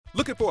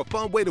Looking for a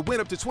fun way to win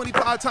up to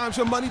 25 times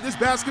your money this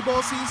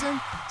basketball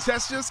season?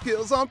 Test your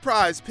skills on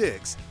Prize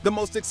Picks, the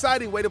most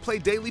exciting way to play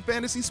daily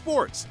fantasy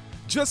sports.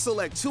 Just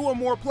select 2 or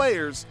more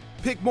players,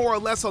 pick more or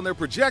less on their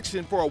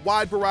projection for a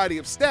wide variety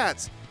of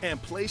stats,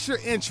 and place your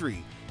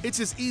entry.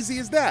 It's as easy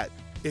as that.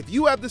 If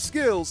you have the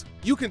skills,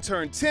 you can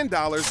turn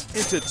 $10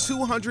 into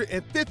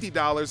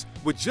 $250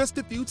 with just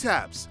a few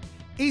taps.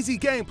 Easy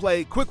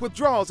gameplay, quick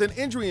withdrawals, and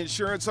injury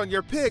insurance on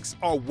your picks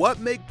are what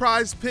make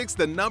Prize Picks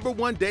the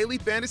 #1 daily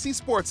fantasy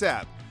sports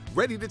app.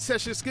 Ready to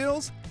test your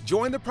skills?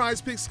 Join the Prize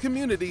Picks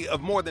community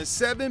of more than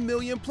 7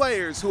 million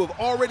players who have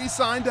already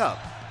signed up.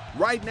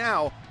 Right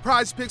now,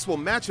 Prize Picks will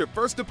match your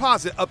first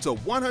deposit up to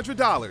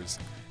 $100.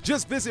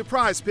 Just visit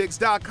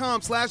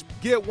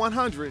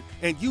prizepicks.com/get100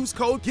 and use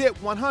code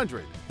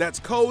GET100. That's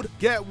code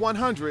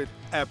GET100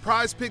 at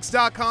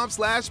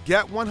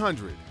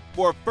prizepicks.com/get100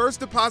 for a first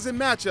deposit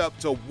match up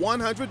to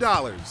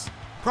 $100.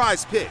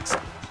 Prize Picks,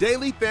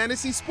 daily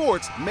fantasy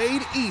sports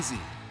made easy.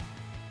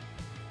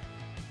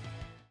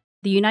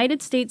 The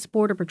United States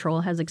Border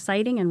Patrol has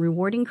exciting and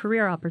rewarding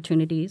career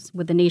opportunities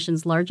with the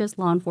nation's largest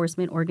law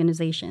enforcement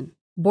organization.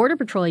 Border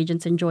Patrol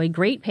agents enjoy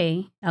great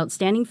pay,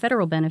 outstanding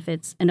federal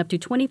benefits, and up to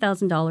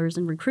 $20,000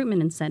 in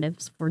recruitment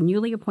incentives for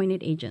newly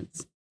appointed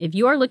agents. If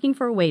you are looking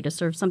for a way to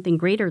serve something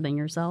greater than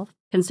yourself,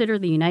 consider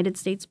the United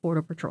States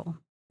Border Patrol.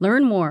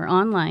 Learn more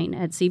online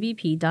at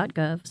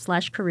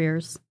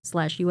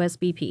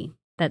cbp.gov/careers/USBP.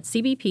 That's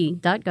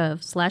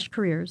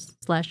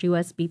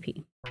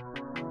cbp.gov/careers/USBP.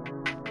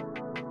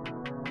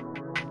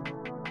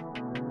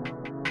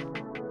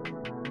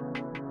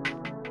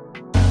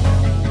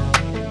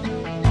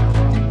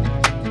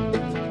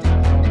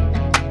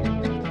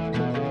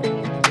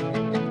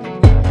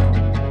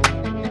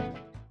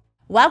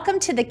 Welcome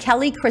to the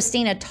Kelli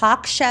Christina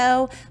Talk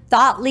Show,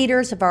 Thought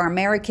Leaders of Our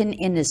American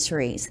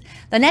Industries.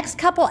 The next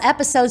couple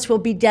episodes will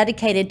be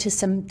dedicated to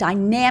some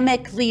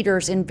dynamic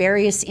leaders in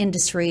various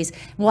industries.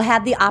 We'll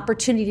have the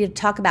opportunity to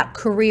talk about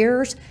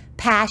careers,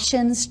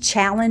 passions,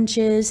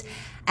 challenges,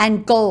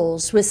 and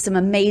goals with some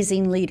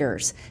amazing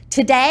leaders.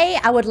 Today,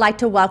 I would like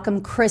to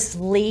welcome Chris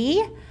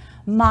Lee,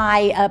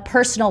 my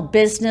personal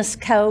business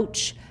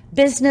coach,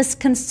 business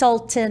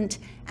consultant,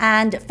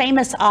 and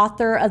famous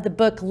author of the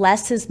book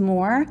Less is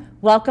More.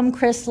 Welcome,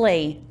 Chris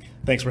Lee.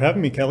 Thanks for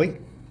having me, Kelly.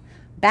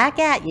 Back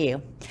at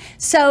you.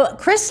 So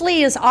Chris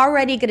Lee is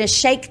already going to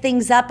shake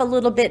things up a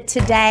little bit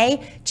today,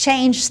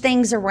 change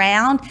things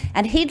around,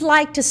 and he'd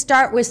like to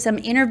start with some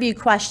interview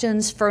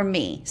questions for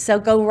me. So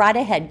go right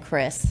ahead,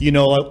 Chris. You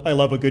know, I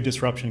love a good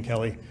disruption,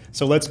 Kelly.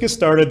 So let's get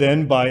started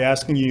then by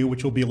asking you,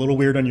 which will be a little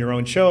weird on your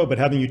own show, but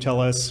having you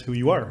tell us who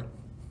you are.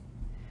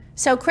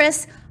 So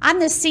Chris, I'm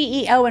the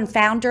CEO and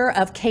founder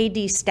of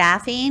KD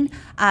Staffing,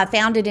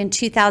 founded in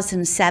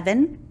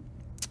 2007.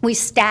 We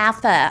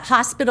staff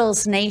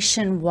hospitals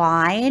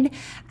nationwide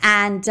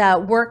and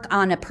work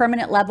on a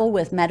permanent level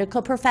with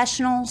medical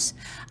professionals.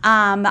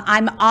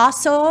 I'm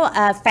also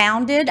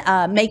founded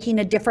Making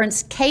a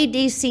Difference,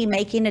 KDC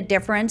Making a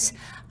Difference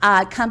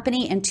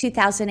company in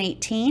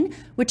 2018,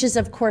 which is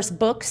of course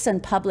books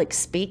and public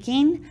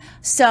speaking.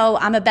 So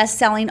I'm a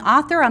best-selling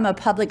author, I'm a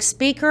public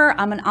speaker,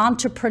 I'm an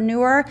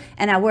entrepreneur,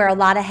 and I wear a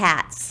lot of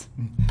hats.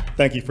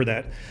 Thank you for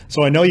that.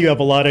 So I know you have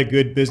a lot of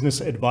good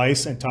business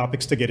advice and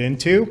topics to get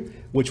into,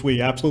 which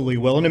we absolutely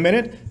will in a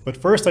minute. But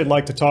first, I'd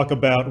like to talk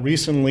about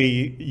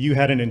recently you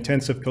had an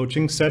intensive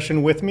coaching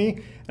session with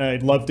me, and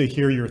I'd love to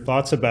hear your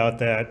thoughts about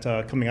that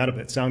coming out of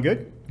it. Sound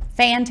good?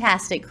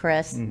 Fantastic,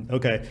 Chris.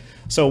 Okay.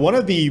 So one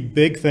of the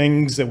big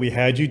things that we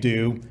had you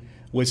do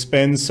was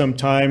spend some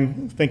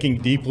time thinking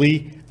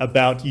deeply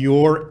about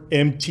your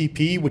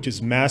MTP, which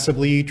is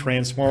massively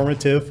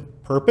transformative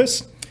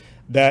purpose.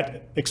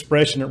 That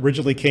expression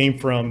originally came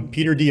from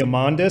Peter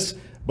Diamandis,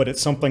 but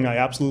it's something I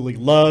absolutely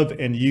love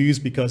and use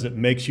because it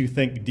makes you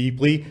think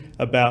deeply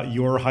about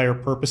your higher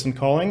purpose and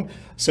calling.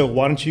 So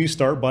why don't you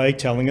start by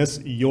telling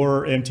us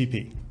your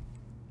MTP?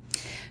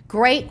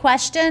 Great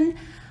question.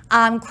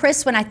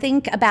 Chris, when I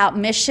think about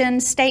mission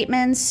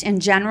statements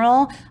in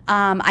general,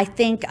 I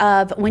think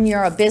of when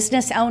you're a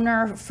business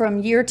owner from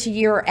year to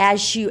year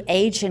as you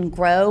age and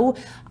grow,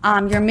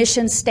 your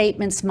mission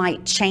statements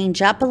might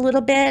change up a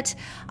little bit.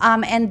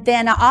 And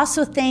then I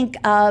also think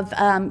of,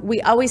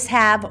 we always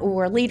have,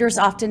 or leaders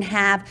often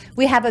have,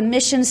 we have a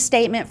mission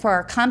statement for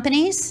our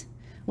companies.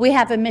 We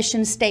have a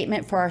mission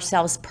statement for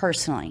ourselves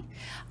personally.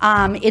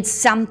 It's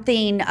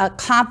something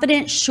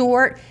confident,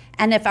 short,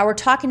 and if I were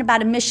talking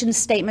about a mission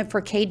statement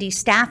for KD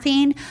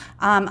Staffing,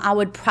 I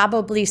would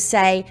probably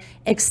say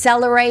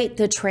accelerate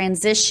the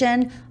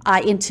transition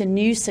into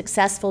new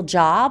successful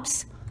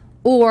jobs.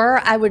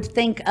 Or I would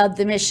think of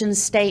the mission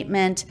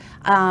statement,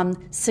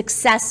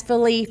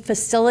 successfully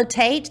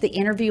facilitate the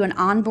interview and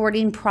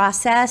onboarding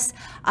process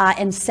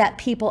and set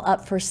people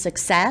up for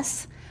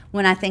success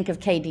when I think of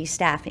KD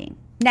Staffing.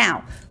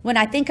 Now, when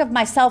I think of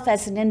myself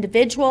as an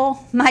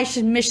individual, my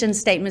mission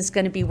statement is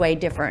going to be way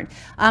different.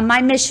 My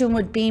mission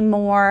would be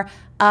more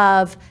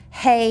of,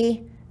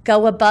 hey,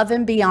 go above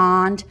and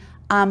beyond,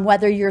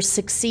 whether you're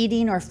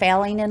succeeding or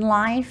failing in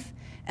life.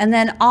 And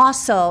then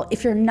also,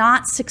 if you're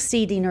not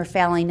succeeding or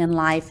failing in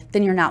life,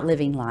 then you're not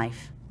living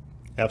life.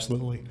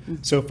 Absolutely.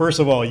 So first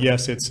of all,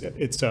 yes,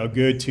 it's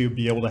good to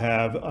be able to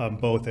have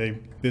both a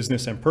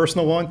business and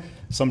personal one.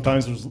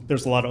 Sometimes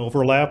there's a lot of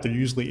overlap. There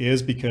usually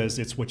is, because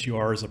it's what you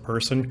are as a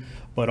person.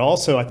 But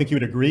also, I think you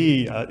would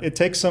agree, it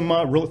takes some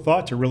real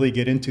thought to really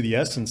get into the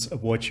essence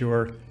of what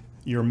your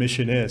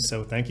mission is.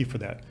 So thank you for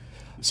that.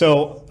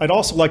 So I'd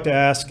also like to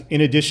ask,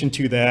 in addition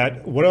to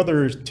that, what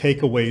other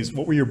takeaways,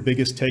 what were your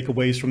biggest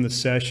takeaways from the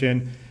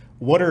session?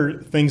 What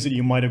are things that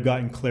you might have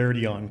gotten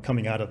clarity on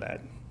coming out of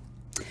that?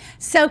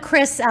 So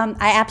Chris, I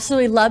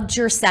absolutely loved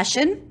your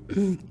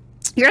session.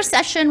 Your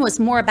session was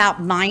more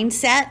about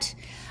mindset.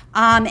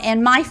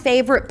 And my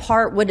favorite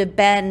part would have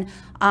been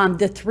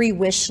the 3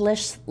 wish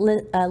list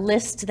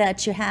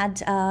that you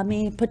had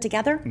me put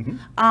together.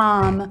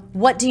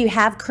 What do you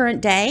have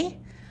current day?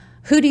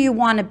 Who do you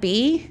want to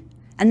be?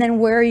 And then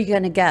where are you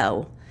going to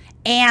go?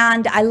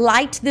 And I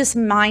liked this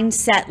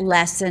mindset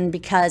lesson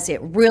because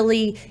it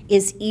really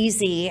is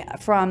easy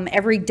from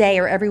every day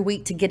or every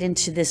week to get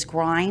into this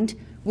grind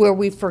where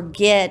we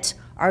forget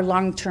our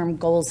long-term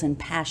goals and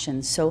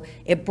passions. So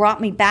it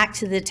brought me back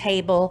to the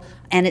table,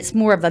 and it's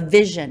more of a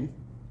vision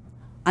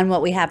on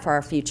what we have for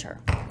our future.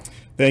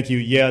 Thank you.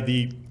 Yeah,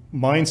 the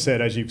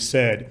mindset, as you've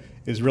said,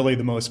 is really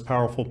the most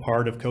powerful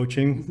part of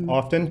coaching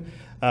often.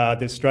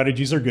 The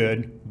strategies are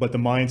good, but the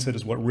mindset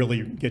is what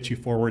really gets you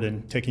forward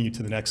and taking you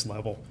to the next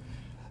level.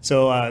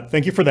 So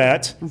thank you for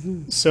that.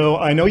 So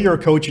I know you're a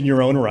coach in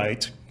your own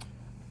right,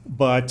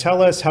 but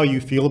tell us how you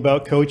feel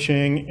about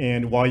coaching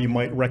and why you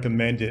might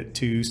recommend it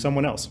to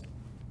someone else.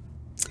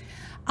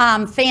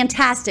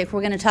 Fantastic.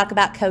 We're going to talk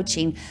about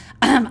coaching.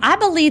 I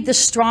believe the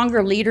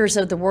stronger leaders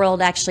of the world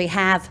actually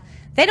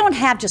they don't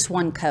have just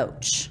one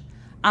coach.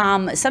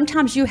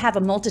 Sometimes you have a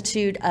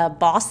multitude of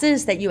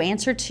bosses that you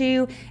answer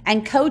to,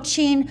 and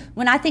coaching,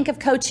 when I think of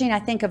coaching, I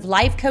think of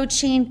life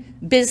coaching,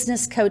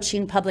 business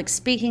coaching, public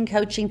speaking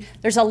coaching.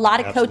 There's a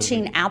lot of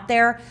coaching out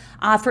there.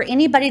 For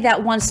anybody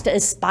that wants to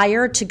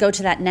aspire to go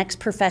to that next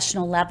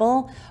professional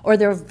level, or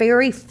they're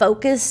very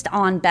focused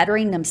on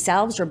bettering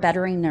themselves or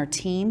bettering their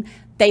team,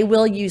 they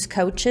will use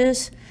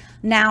coaches.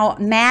 Now,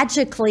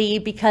 magically,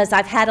 because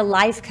I've had a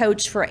life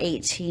coach for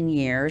 18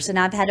 years, and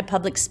I've had a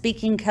public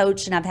speaking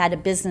coach, and I've had a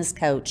business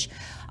coach,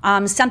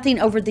 something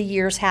over the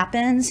years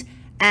happens,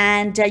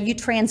 and you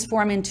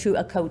transform into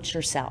a coach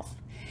yourself.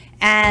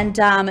 And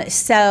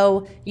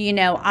so,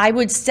 I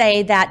would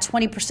say that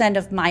 20%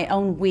 of my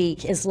own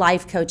week is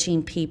life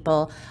coaching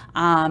people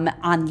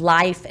on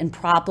life and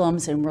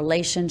problems and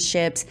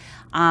relationships.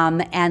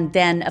 And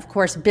then, of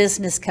course,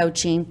 business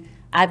coaching.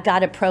 I've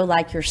got a pro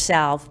like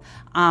yourself,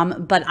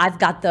 but I've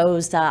got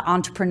those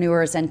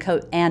entrepreneurs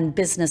and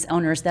business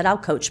owners that I'll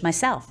coach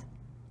myself.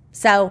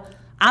 So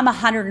I'm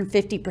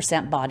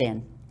 150% bought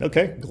in.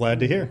 Okay, glad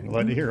to hear.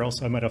 Glad to hear.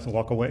 Also, I might have to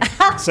walk away.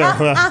 So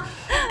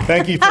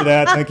thank you for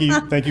that.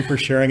 Thank you for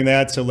sharing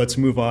that. So let's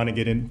move on and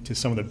get into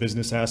some of the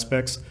business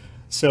aspects.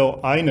 So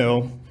I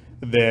know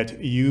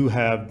that you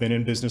have been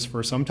in business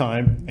for some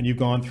time, and you've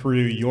gone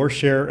through your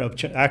share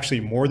of, actually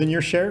more than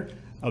your share,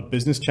 of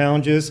business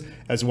challenges,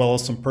 as well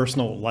as some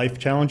personal life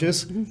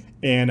challenges.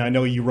 And I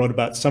know you wrote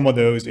about some of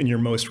those in your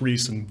most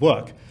recent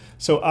book.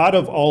 So out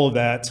of all of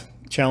that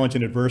challenge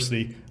and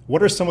adversity,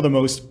 what are some of the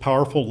most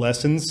powerful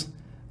lessons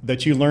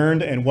that you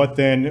learned, and what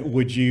then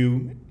would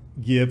you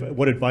give,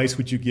 what advice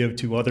would you give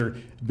to other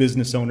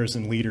business owners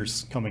and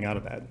leaders coming out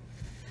of that?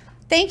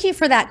 Thank you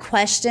for that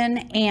question.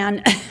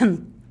 And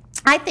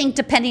I think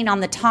depending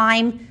on the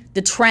time,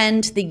 the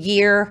trend, the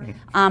year,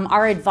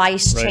 our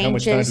advice changes. How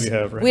much time do we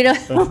have,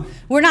 right?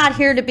 We're not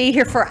here to be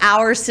here for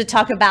hours to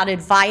talk about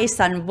advice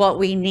on what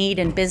we need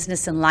in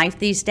business and life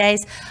these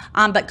days.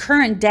 But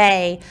current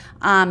day,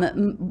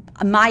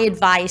 my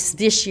advice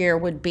this year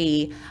would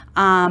be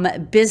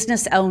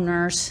business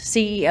owners,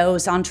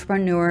 CEOs,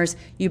 entrepreneurs,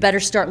 you better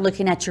start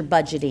looking at your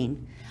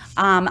budgeting.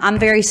 I'm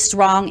very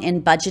strong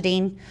in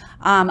budgeting.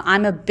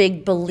 I'm a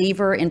big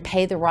believer in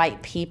pay the right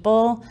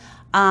people.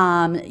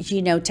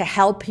 To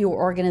help your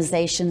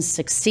organization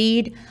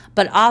succeed,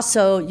 but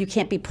also you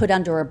can't be put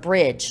under a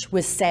bridge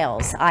with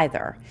sales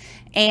either.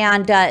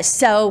 And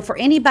so for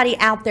anybody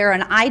out there,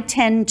 and I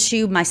tend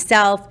to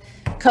myself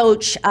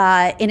coach,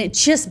 and it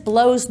just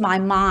blows my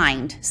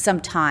mind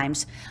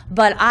sometimes,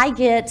 but I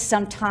get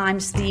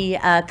sometimes the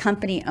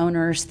company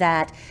owners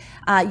that,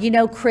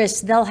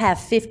 Chris, they'll have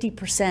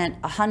 50%,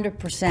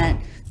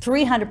 100%,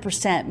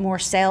 300% more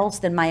sales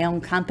than my own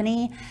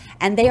company.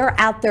 And they are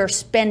out there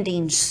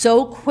spending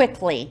so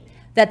quickly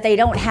that they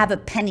don't have a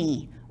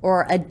penny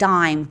or a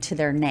dime to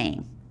their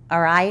name.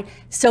 All right.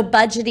 So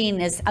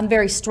I'm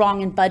very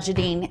strong in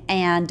budgeting.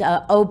 And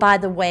by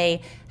the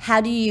way, how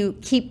do you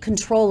keep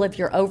control of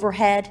your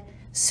overhead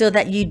so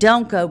that you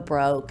don't go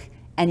broke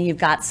and you've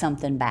got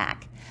something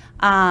back?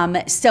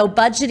 So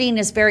budgeting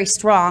is very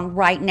strong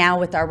right now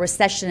with our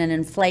recession and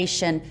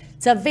inflation.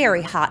 It's a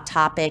very hot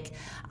topic.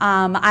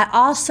 I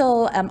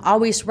also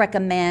always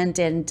recommend,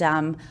 and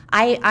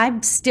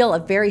I'm still a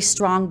very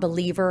strong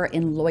believer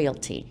in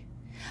loyalty.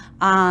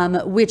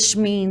 which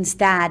means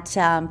that,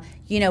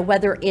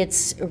 whether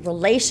it's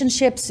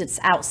relationships, it's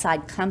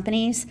outside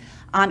companies.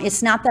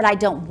 It's not that I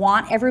don't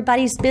want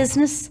everybody's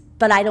business,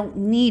 but I don't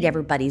need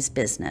everybody's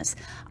business.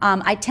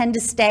 I tend to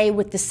stay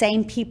with the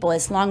same people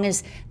as long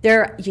as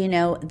they're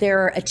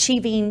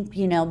achieving,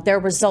 their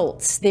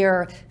results.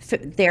 They're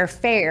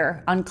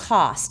fair on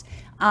cost.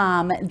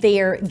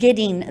 They're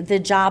getting the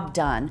job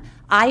done.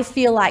 I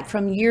feel like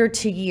from year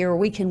to year,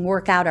 we can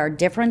work out our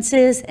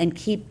differences and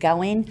keep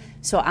going.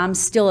 So I'm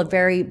still a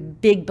very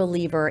big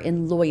believer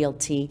in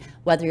loyalty,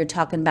 whether you're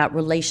talking about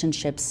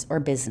relationships or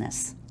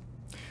business.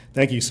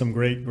 Thank you. Some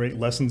great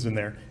lessons in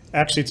there.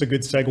 Actually, it's a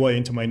good segue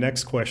into my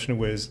next question,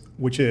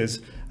 which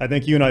is, I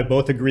think you and I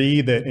both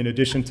agree that in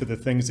addition to the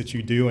things that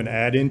you do and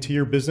add into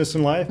your business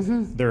and life,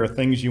 there are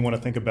things you want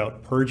to think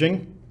about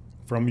purging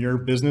from your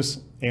business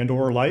and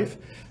or life.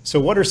 So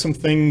what are some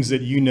things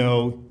that you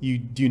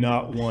do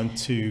not want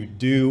to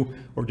do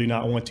or do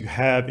not want to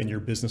have in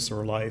your business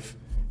or life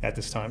at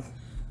this time?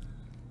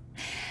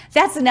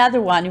 That's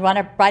another one. You want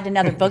to write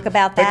another book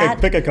about that?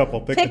 Pick a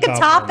couple. Pick a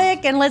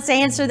topic and let's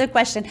answer the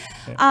question.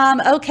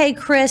 Okay,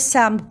 Chris,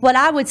 what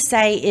I would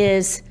say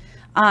is,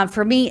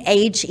 for me,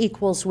 age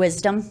equals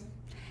wisdom.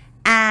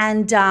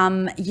 And,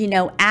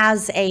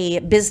 as a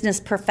business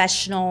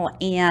professional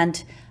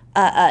and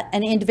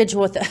an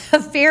individual with a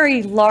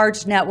very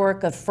large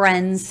network of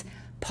friends,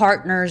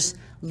 partners,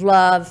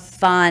 love,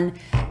 fun.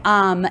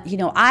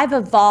 I've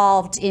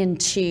evolved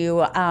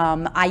into,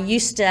 I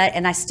used to,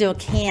 and I still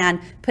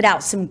can, put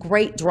out some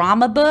great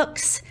drama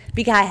books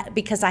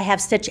because I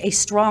have such a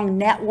strong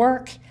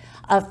network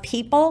of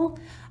people.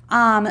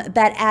 But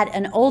at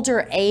an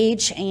older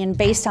age and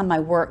based on my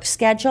work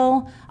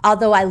schedule,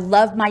 although I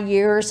love my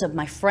years of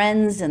my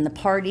friends and the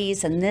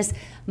parties and this,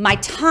 my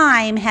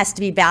time has to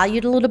be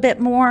valued a little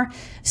bit more.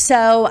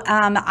 So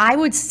I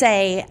would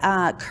say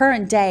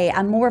current day,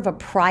 I'm more of a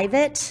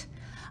private,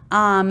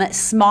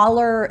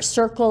 smaller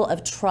circle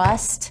of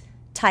trust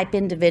type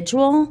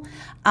individual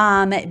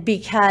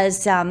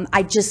because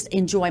I just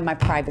enjoy my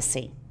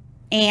privacy.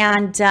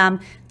 And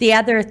the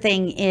other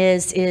thing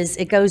is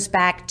it goes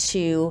back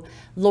to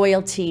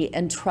loyalty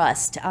and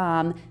trust.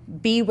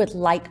 Be with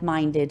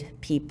like-minded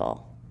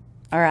people,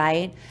 all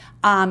right?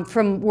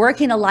 From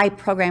working a life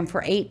program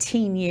for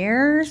 18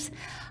 years,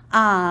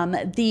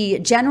 the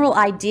general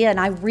idea, and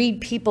I read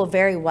people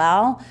very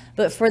well,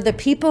 but for the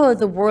people of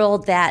the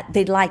world that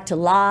they like to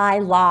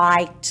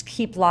lie, to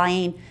keep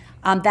lying,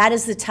 that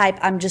is the type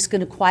I'm just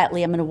going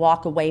to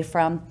walk away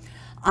from.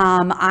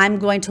 I'm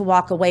going to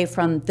walk away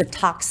from the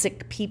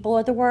toxic people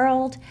of the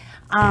world.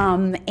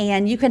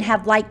 And you can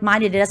have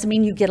like-minded. It doesn't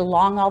mean you get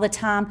along all the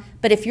time.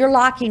 But if you're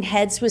locking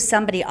heads with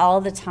somebody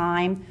all the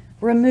time,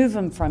 remove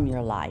them from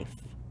your life.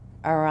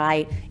 All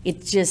right?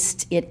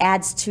 It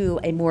adds to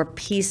a more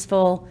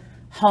peaceful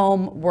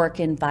home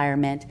work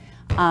environment.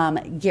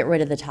 Get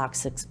rid of the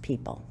toxic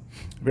people.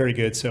 Very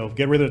good. So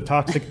get rid of the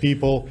toxic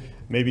people.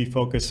 Maybe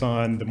focus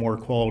on the more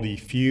quality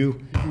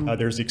few.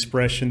 There's the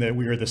expression that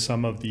we are the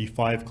sum of the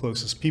 5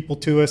 closest people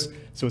to us.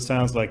 So it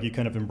sounds like you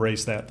kind of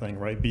embrace that thing,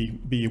 right?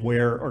 Be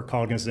aware or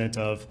cognizant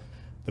of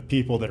the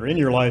people that are in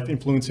your life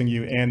influencing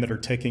you and that are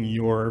taking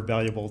your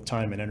valuable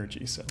time and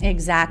energy. So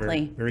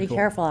exactly. Very Be cool.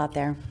 careful out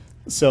there.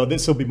 So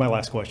this will be my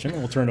last question.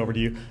 We'll turn it over to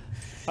you.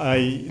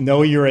 I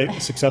know you're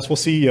a successful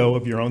CEO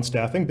of your own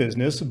staffing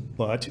business,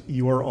 but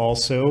you are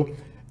also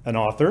an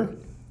author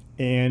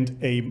and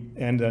an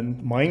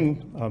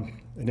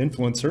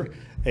influencer,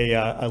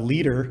 a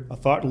leader, a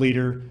thought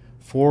leader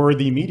for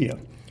the media.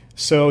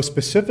 So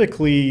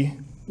specifically,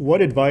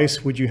 what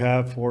advice would you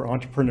have for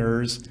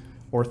entrepreneurs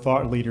or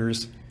thought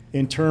leaders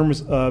in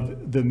terms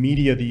of the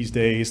media these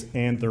days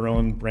and their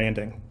own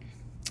branding?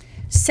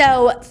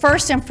 So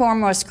first and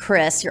foremost,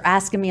 Chris, you're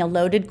asking me a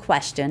loaded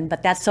question,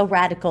 but that's so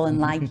radical and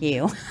like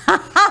you.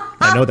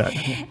 I know that.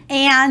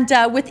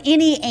 And with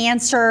any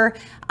answer,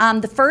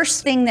 the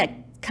first thing that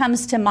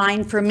comes to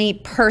mind for me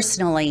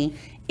personally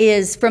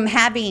is from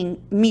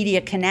having media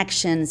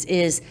connections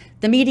is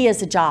the media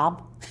is a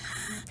job.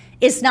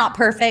 It's not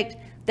perfect.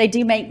 They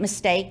do make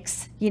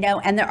mistakes,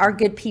 and there are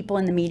good people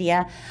in the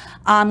media.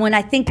 When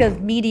I think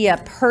of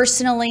media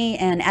personally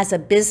and as a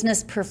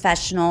business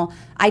professional,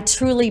 I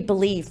truly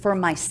believe for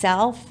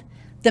myself,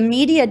 the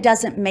media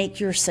doesn't make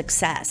your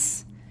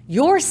success.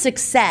 Your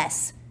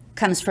success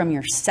comes from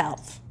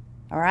yourself,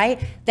 all right?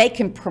 They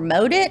can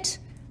promote it,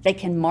 they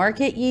can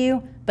market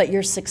you, but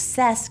your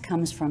success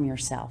comes from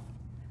yourself.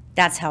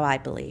 That's how I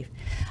believe.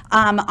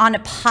 On a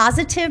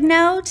positive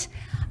note,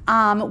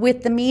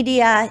 with the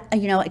media,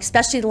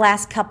 especially the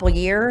last couple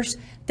years,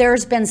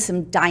 there's been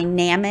some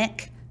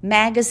dynamic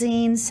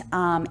magazines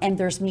and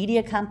there's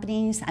media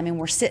companies. I mean,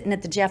 we're sitting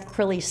at the Jeff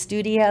Crilly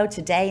studio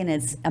today and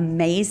it's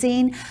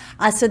amazing.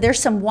 So there's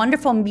some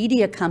wonderful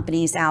media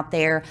companies out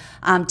there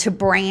to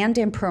brand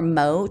and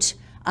promote,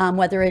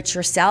 whether it's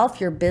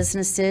yourself, your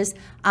businesses.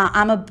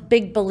 I'm a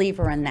big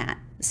believer in that.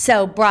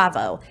 So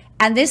bravo.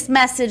 And this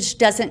message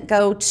doesn't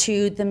go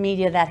to the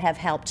media that have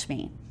helped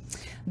me.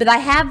 But I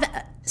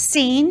have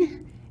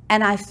seen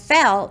and I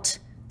felt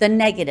the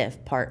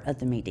negative part of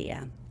the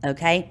media.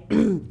 okay?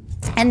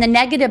 And the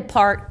negative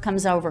part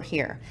comes over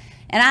here.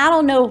 And I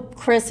don't know,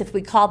 Chris, if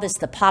we call this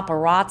the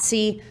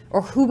paparazzi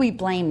or who we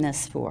blame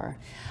this for.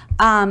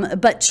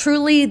 But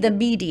truly the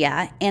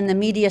media and the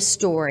media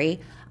story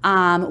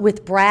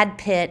with Brad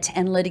Pitt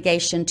and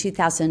litigation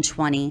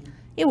 2020,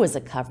 it was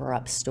a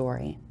cover-up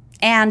story.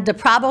 And the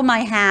problem I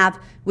have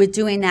with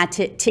doing that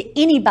to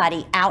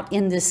anybody out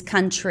in this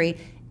country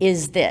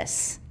is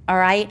this, all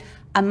right?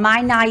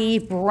 My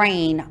naive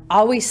brain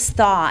always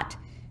thought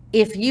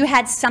if you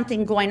had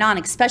something going on,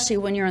 especially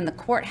when you're in the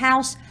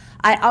courthouse,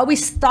 I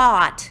always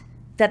thought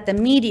that the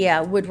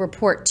media would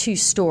report two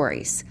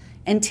stories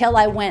until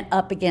I went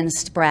up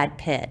against Brad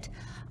Pitt.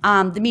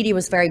 The media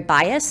was very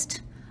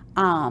biased.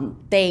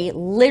 They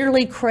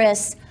literally,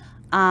 Chris,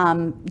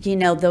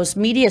 those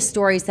media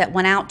stories that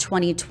went out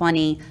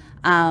 2020,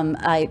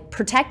 a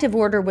protective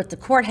order with the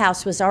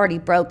courthouse was already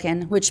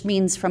broken, which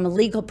means from a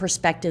legal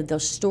perspective,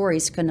 those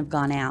stories couldn't have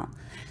gone out.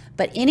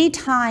 But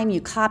anytime you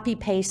copy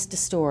paste a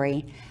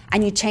story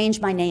and you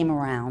change my name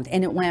around,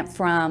 and it went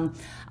from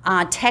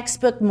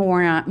textbook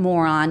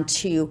moron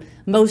to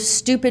most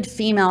stupid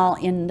female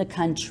in the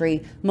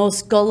country,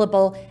 most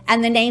gullible,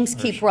 and the names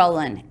keep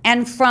rolling.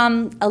 And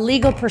from a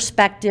legal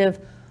perspective,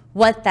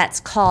 what that's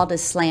called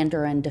is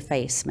slander and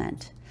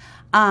defacement.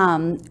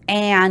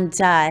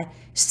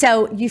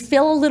 So you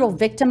feel a little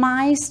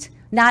victimized,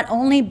 not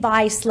only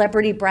by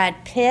celebrity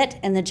Brad Pitt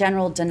and the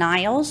general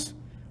denials,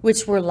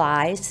 which were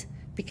lies,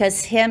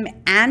 because him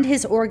and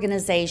his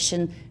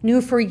organization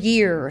knew for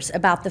years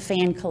about the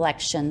fan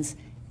collections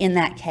in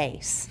that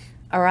case,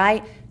 all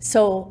right?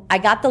 So I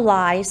got the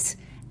lies,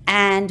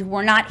 and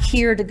we're not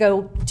here to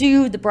go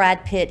do the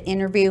Brad Pitt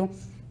interview,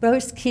 but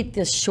let's keep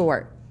this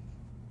short.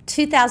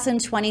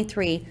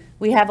 2023,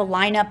 we have a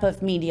lineup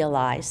of media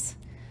lies.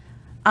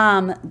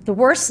 The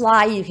worst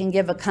lie you can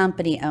give a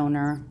company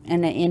owner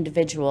and an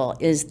individual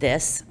is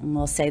this, and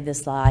we'll say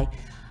this lie.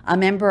 A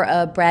member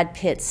of Brad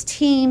Pitt's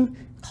team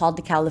called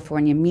the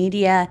California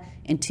media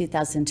in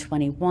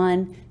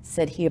 2021,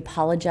 said he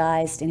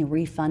apologized and he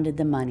refunded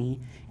the money.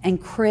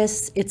 And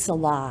Chris, it's a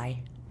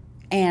lie.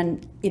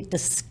 And it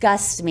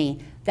disgusts me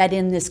that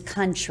in this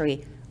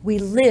country, we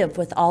live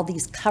with all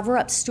these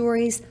cover-up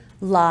stories,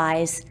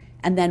 lies,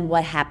 and then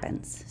what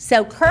happens?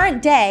 So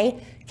current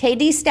day,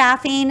 KD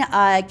staffing,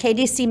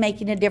 KDC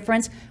making a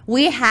difference,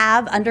 we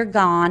have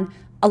undergone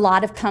a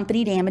lot of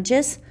company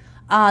damages.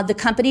 The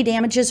company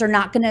damages are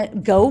not gonna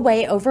go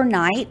away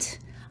overnight.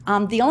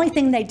 The only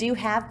thing they do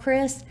have,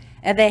 Chris,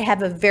 they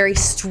have a very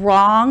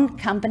strong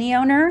company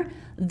owner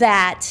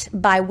that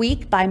by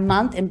week, by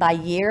month, and by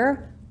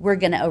year, we're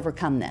going to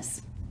overcome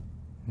this.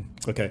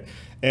 Okay.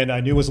 And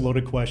I knew it was a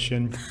loaded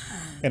question,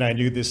 and I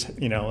knew this,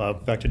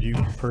 affected you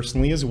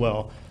personally as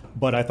well,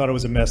 but I thought it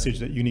was a message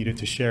that you needed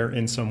to share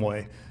in some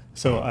way.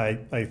 So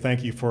I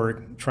thank you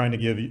for trying to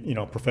give,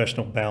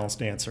 professional,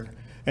 balanced answer.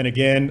 And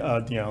again,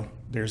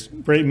 there's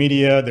great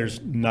media, there's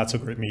not so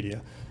great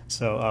media.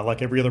 So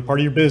like every other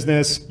part of your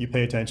business, you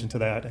pay attention to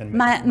that. And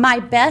my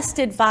best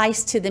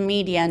advice to the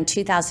media in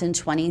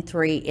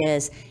 2023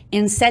 is,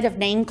 instead of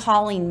name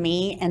calling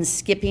me and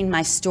skipping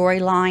my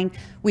storyline,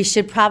 we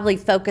should probably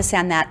focus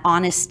on that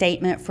honest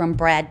statement from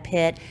Brad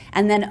Pitt.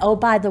 And then, oh,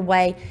 by the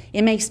way,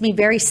 it makes me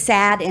very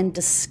sad and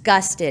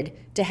disgusted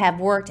to have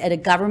worked at a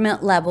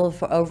government level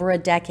for over a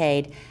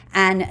decade.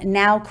 And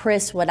now,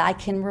 Chris, what I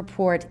can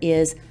report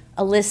is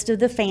a list of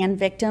the fan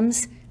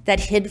victims that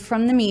hid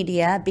from the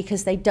media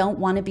because they don't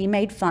want to be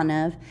made fun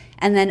of.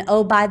 And then,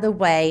 oh, by the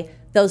way,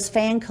 those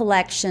fan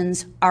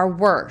collections are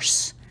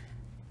worse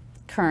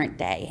current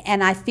day.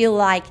 And I feel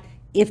like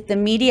if the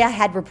media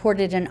had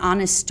reported an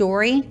honest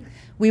story,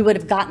 we would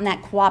have gotten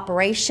that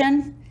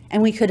cooperation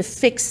and we could have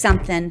fixed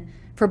something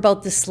for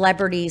both the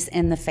celebrities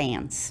and the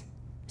fans.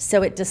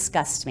 So it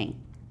disgusts me.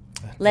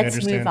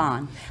 Let's move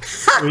on.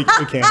 We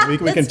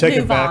can take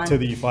it back on to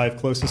the 5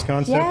 closest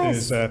concept.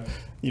 Yes.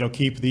 Is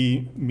keep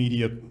the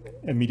media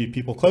and media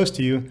people close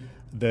to you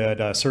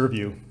that serve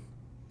you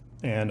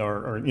and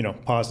are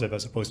positive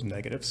as opposed to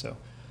negative. So,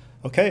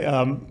 okay,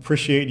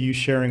 appreciate you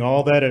sharing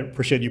all that. I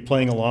appreciate you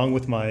playing along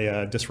with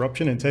my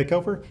disruption and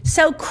takeover.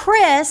 So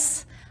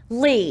Chris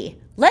Lee,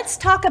 let's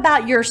talk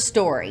about your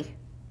story.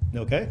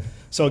 Okay,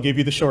 so I'll give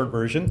you the short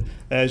version.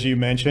 As you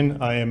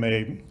mentioned, I am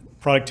a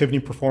productivity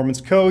and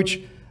performance coach,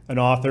 an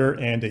author,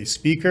 and a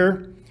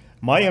speaker.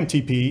 My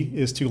MTP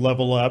is to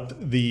level up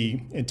the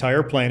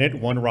entire planet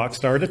one rock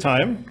star at a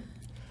time.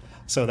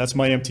 So that's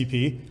my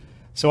MTP.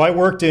 So I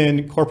worked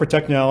in corporate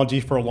technology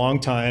for a long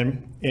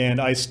time, and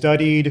I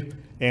studied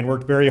and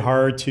worked very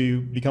hard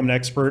to become an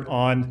expert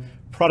on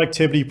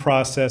productivity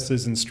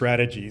processes and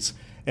strategies.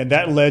 And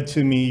that led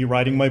to me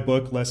writing my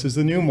book, Less is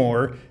the New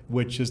More,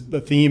 which is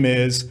the theme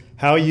is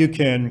how you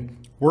can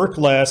work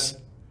less,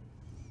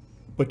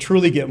 but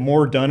truly get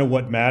more done of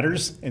what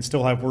matters and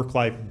still have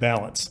work-life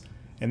balance.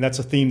 And that's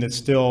a theme that's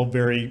still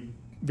very,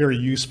 very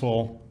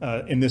useful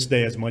in this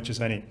day as much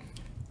as any.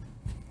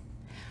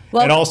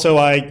 Well, and also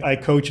I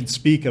coach and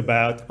speak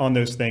on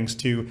those things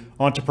to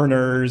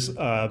entrepreneurs,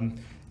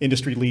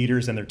 industry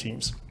leaders, and their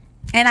teams.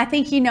 And I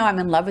think I'm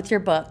in love with your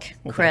book,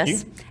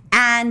 Chris. Thank you.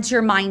 and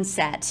your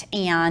mindset.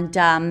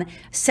 And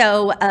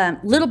so a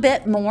little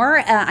bit more,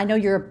 I know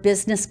you're a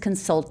business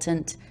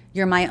consultant.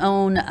 You're my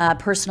own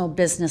personal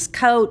business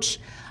coach.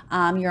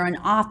 You're an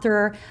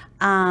author.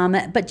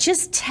 But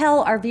just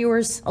tell our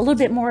viewers a little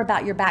bit more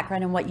about your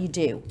background and what you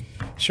do.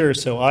 Sure.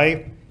 So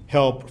I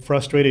help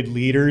frustrated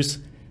leaders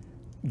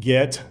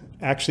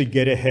actually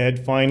get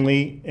ahead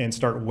finally and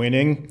start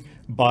winning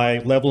by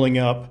leveling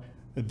up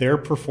their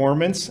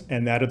performance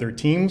and that of their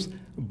teams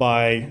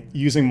by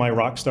using my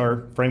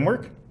Rockstar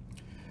framework,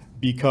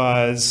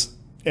 because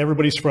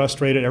everybody's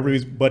frustrated,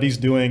 everybody's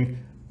doing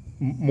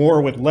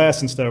more with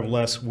less instead of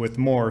less with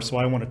more. So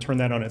I want to turn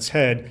that on its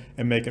head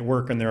and make it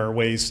work, and there are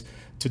ways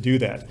to do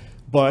that.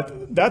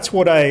 But that's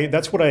what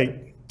I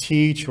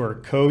teach or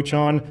coach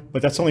on,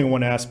 but that's only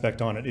one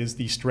aspect on it, is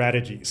the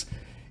strategies.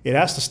 It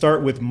has to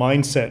start with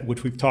mindset,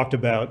 which we've talked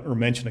about or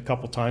mentioned a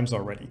couple times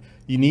already.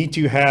 You need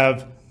to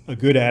have a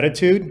good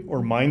attitude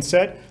or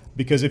mindset,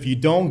 because if you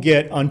don't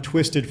get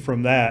untwisted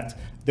from that,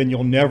 then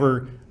you'll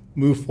never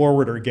move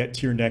forward or get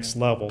to your next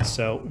level.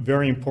 So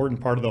very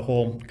important part of the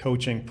whole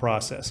coaching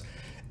process.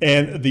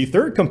 And the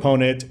third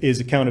component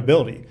is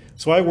accountability.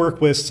 So I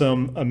work with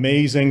some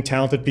amazing,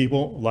 talented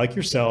people like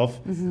yourself.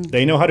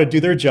 They know how to do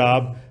their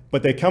job,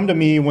 but they come to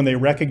me when they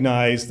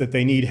recognize that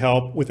they need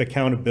help with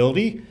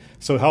accountability.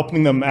 So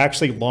helping them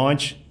actually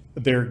launch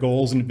their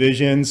goals and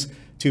visions,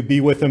 to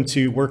be with them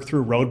to work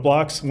through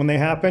roadblocks when they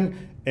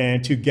happen,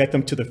 and to get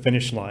them to the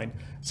finish line.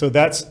 So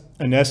that's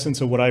an essence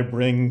of what I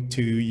bring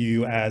to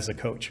you as a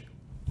coach.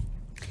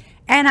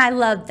 And I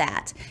love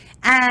that.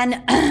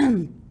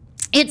 And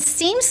it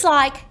seems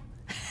like,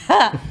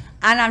 and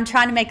I'm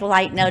trying to make a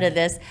light note of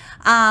this,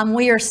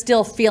 we are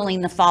still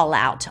feeling the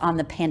fallout on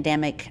the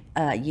pandemic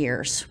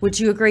years. Would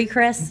you agree,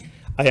 Chris?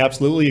 I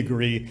absolutely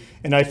agree.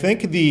 And I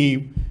think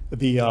the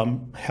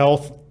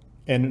health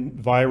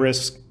and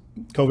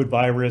COVID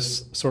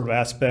virus sort of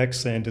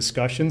aspects and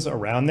discussions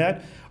around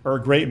that are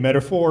a great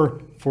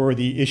metaphor for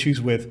the issues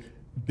with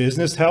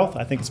business health.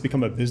 I think it's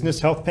become a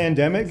business health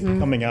pandemic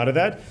coming out of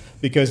that,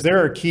 because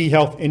there are key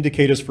health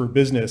indicators for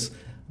business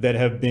that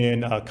have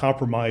been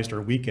compromised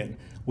or weakened.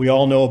 We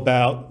all know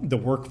about the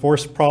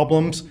workforce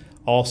problems.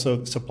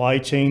 Also, supply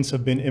chains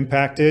have been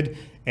impacted,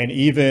 and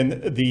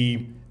even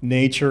the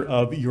nature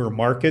of your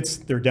markets,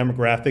 their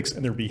demographics,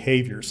 and their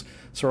behaviors.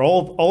 So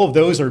all of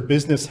those are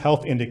business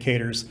health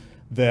indicators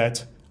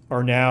that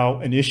are now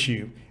an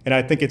issue. And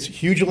I think it's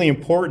hugely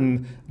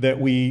important that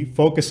we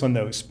focus on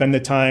those, spend the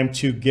time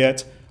to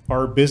get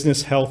our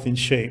business health in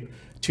shape,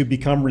 to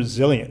become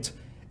resilient.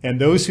 And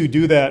those who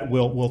do that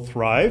will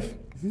thrive.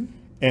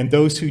 And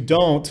those who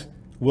don't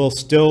will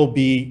still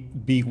be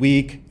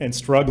weak and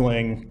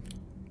struggling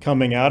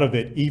coming out of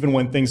it. Even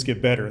when things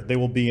get better, they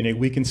will be in a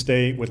weakened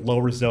state with low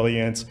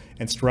resilience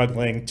and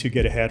struggling to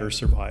get ahead or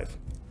survive.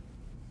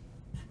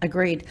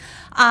 Agreed.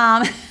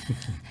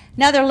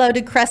 Another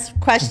loaded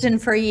question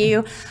for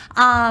you.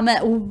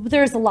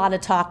 There's a lot of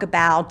talk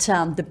about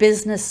the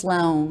business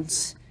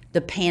loans,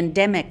 the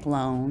pandemic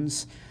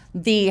loans,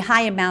 the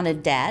high amount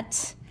of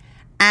debt,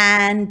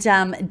 and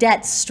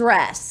debt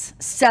stress.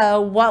 So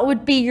what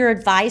would be your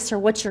advice, or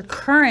what's your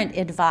current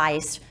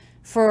advice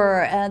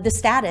for the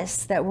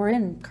status that we're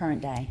in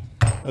current day?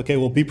 Okay,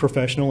 well, be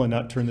professional and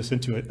not turn this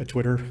into a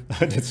Twitter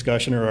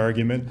discussion or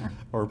argument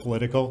or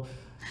political.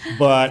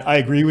 But I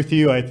agree with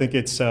you. I think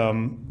it's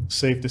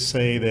safe to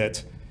say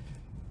that,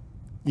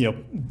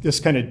 this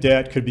kind of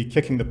debt could be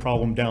kicking the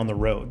problem down the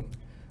road.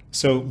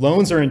 So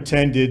loans are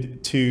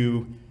intended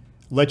to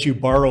let you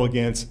borrow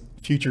against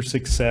future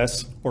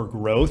success or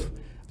growth.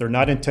 They're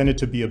not intended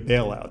to be a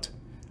bailout,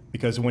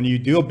 because when you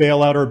do a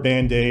bailout or a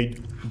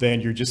Band-Aid,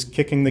 then you're just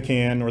kicking the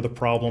can or the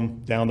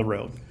problem down the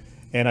road.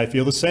 And I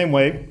feel the same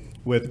way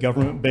with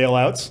government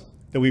bailouts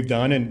that we've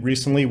done, and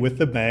recently with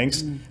the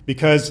banks,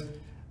 because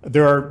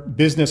there are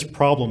business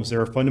problems, there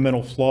are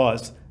fundamental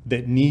flaws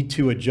that need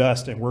to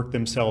adjust and work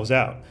themselves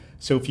out.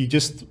 So if you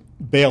just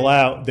bail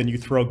out, then you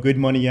throw good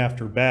money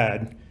after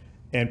bad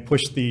and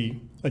push the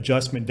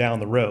adjustment down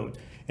the road.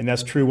 And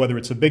that's true whether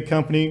it's a big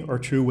company or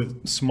true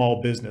with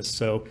small business.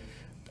 So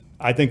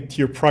I think, to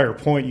your prior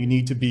point, you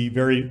need to be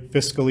very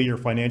fiscally or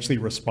financially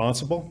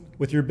responsible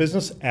with your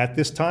business at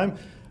this time,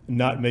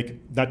 not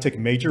take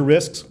major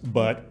risks,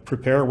 but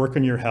prepare, work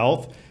on your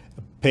health,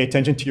 pay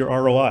attention to your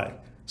ROI.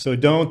 So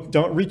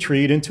don't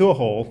retreat into a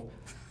hole,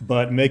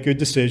 but make good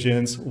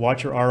decisions,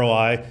 watch your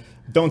ROI.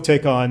 Don't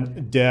take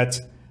on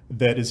debt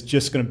that is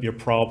just going to be a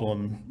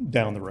problem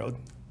down the road.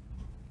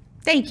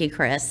 Thank you,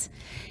 Chris.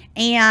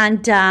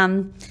 And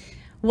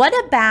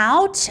what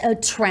about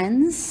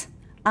trends?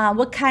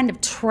 What kind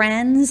of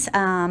trends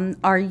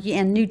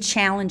and new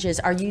challenges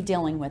are you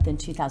dealing with in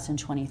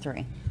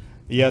 2023?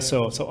 Yeah,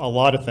 so a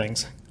lot of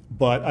things.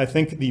 But I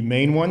think the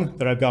main one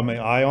that I've got my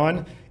eye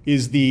on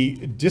is the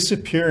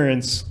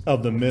disappearance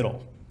of the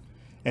middle.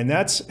 And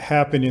that's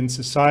happened in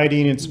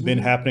society, and it's been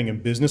happening in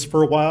business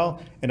for a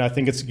while. And I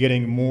think it's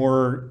getting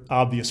more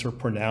obvious or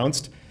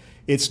pronounced.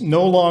 It's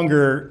no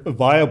longer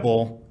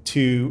viable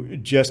to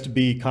just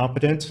be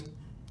competent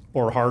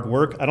or hard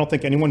work. I don't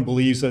think anyone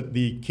believes that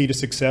the key to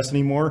success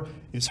anymore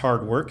is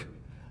hard work.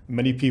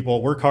 Many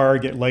people work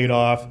hard, get laid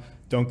off,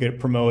 don't get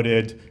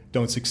promoted,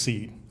 don't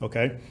succeed,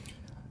 okay?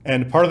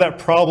 And part of that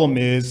problem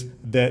is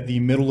that the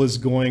middle is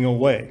going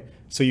away.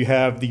 So you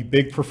have the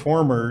big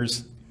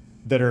performers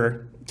that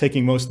are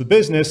taking most of the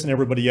business and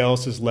everybody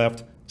else is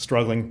left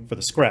struggling for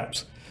the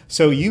scraps.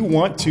 So you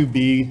need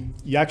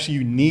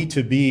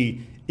to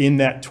be in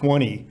that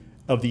 20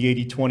 of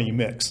the 80-20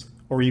 mix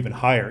or even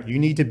higher. You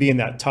need to be in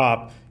that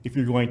top if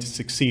you're going to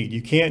succeed.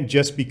 You can't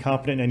just be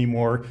competent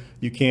anymore.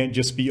 You can't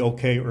just be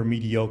okay or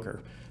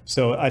mediocre.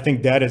 So I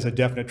think that is a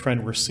definite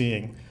trend we're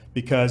seeing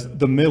because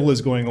the middle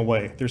is going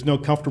away. There's no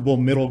comfortable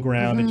middle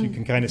ground that you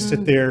can kind of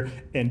sit there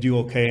and do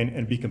okay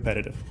and be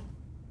competitive.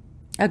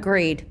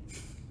 Agreed.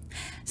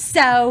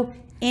 So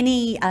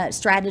any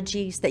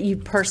strategies that you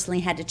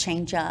personally had to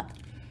change up?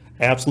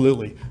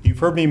 Absolutely. You've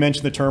heard me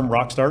mention the term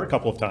rock star a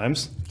couple of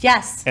times.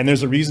 Yes. And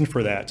there's a reason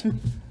for that.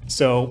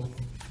 So,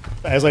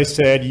 as I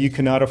said, you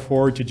cannot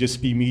afford to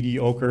just be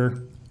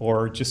mediocre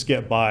or just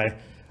get by.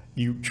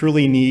 You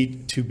truly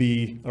need to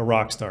be a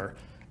rock star.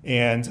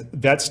 And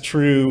that's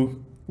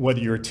true whether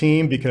you're a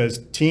team, because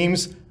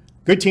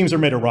good teams are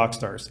made of rock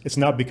stars. It's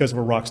not because of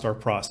a rock star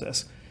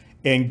process.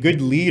 And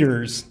good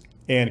leaders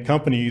and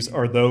companies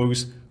are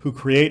those who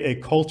create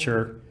a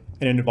culture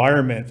and an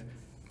environment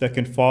that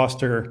can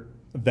foster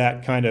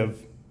that kind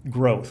of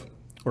growth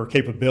or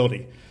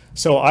capability.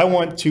 So I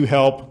want to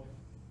help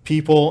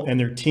people and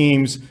their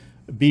teams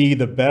be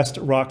the best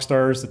rock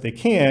stars that they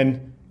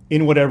can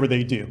in whatever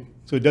they do.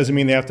 So it doesn't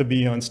mean they have to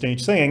be on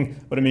stage singing,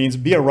 but it means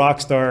be a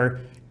rock star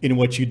in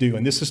what you do.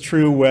 And this is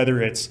true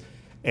whether it's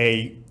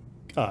a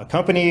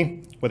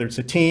company, whether it's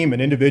a team,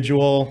 an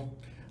individual,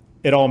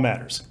 it all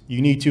matters.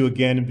 You need to,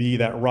 again, be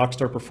that rock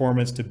star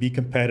performance to be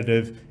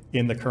competitive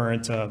in the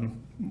current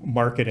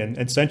market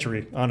and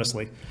century,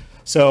 honestly.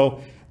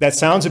 So that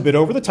sounds a bit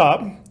over the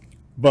top,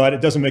 but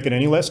it doesn't make it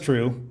any less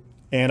true.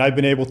 And I've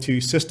been able to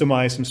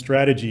systemize some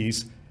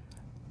strategies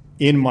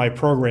in my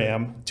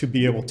program to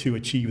be able to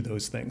achieve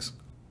those things.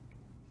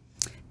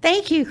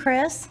 Thank you,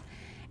 Chris.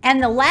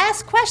 And the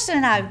last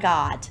question I've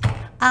got,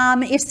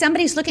 if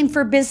somebody's looking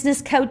for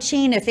business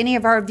coaching, if any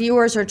of our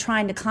viewers are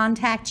trying to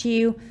contact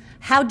you,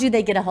 how do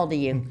they get a hold of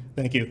you?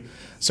 Thank you.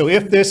 So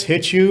if this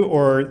hits you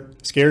or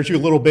scares you a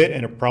little bit,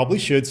 and it probably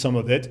should, some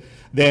of it,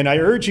 then I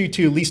urge you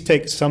to at least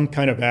take some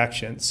kind of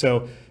action.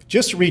 So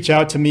just reach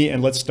out to me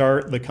and let's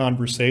start the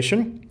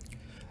conversation.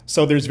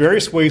 So there's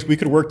various ways we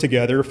could work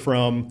together,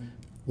 from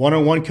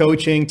one-on-one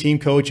coaching, team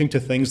coaching, to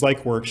things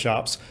like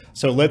workshops.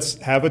 So let's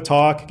have a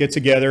talk, get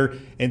together,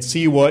 and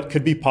see what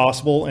could be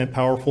possible and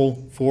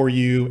powerful for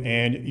you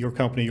and your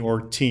company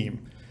or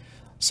team.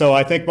 So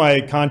I think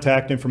my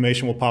contact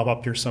information will pop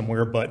up here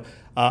somewhere, but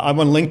I'm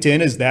on LinkedIn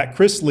as That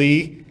Chris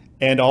Lee,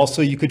 and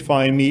also you could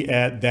find me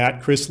at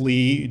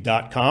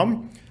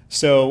thatchrislee.com.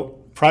 So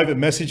private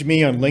message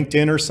me on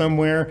LinkedIn or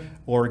somewhere,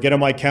 or get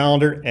on my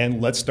calendar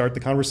and let's start the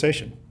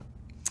conversation.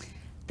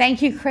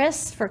 Thank you,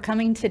 Chris, for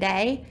coming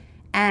today.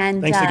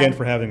 And thanks again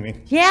for having me.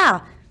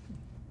 Yeah.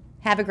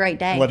 Have a great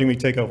day. Letting me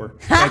take over.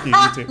 Thank you.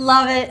 You too.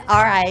 Love it.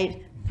 All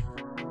right.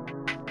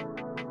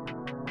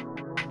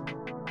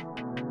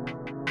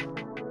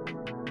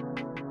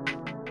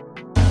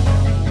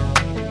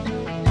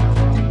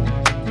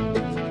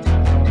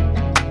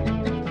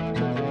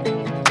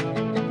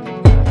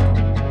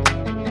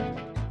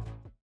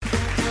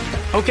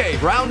 Okay,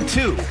 round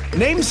two.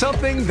 Name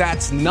something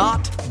that's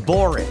not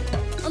boring.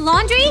 A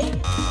laundry?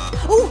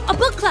 Ooh, a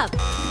book club.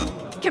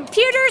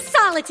 Computer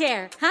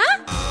solitaire,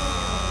 huh?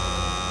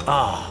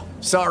 Ah,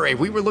 sorry,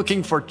 we were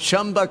looking for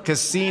Chumba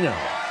Casino.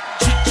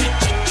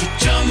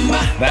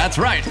 That's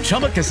right,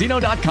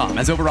 ChumbaCasino.com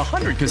has over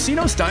 100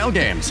 casino-style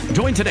games.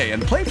 Join today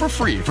and play for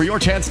free for your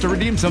chance to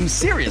redeem some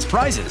serious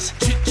prizes.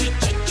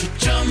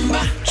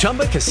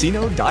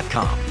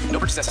 ChumbaCasino.com. No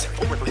purchase necessary.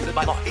 Void where prohibited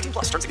by law. 18+.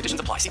 Terms and conditions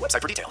apply. See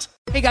website for details.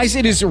 Hey guys,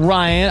 it is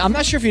Ryan. I'm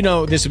not sure if you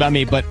know this about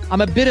me, but I'm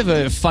a bit of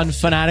a fun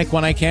fanatic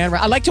when I can.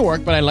 I like to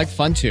work, but I like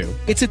fun too.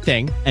 It's a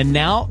thing. And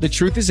now the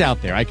truth is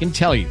out there. I can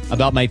tell you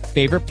about my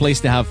favorite place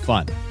to have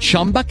fun.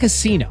 Chumba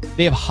Casino.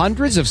 They have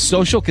hundreds of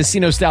social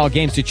casino style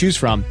games to choose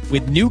from,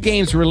 with new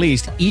games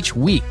released each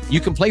week. You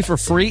can play for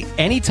free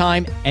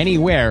anytime,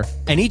 anywhere.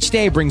 And each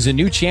day brings a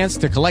new chance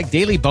to collect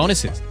daily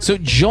bonuses. So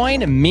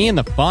join me in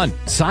the fun.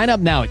 Sign up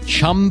now at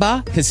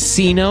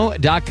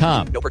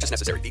ChumbaCasino.com. No purchase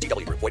necessary.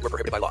 VGW. Void where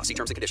prohibited by law. See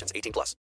terms and conditions. 18+.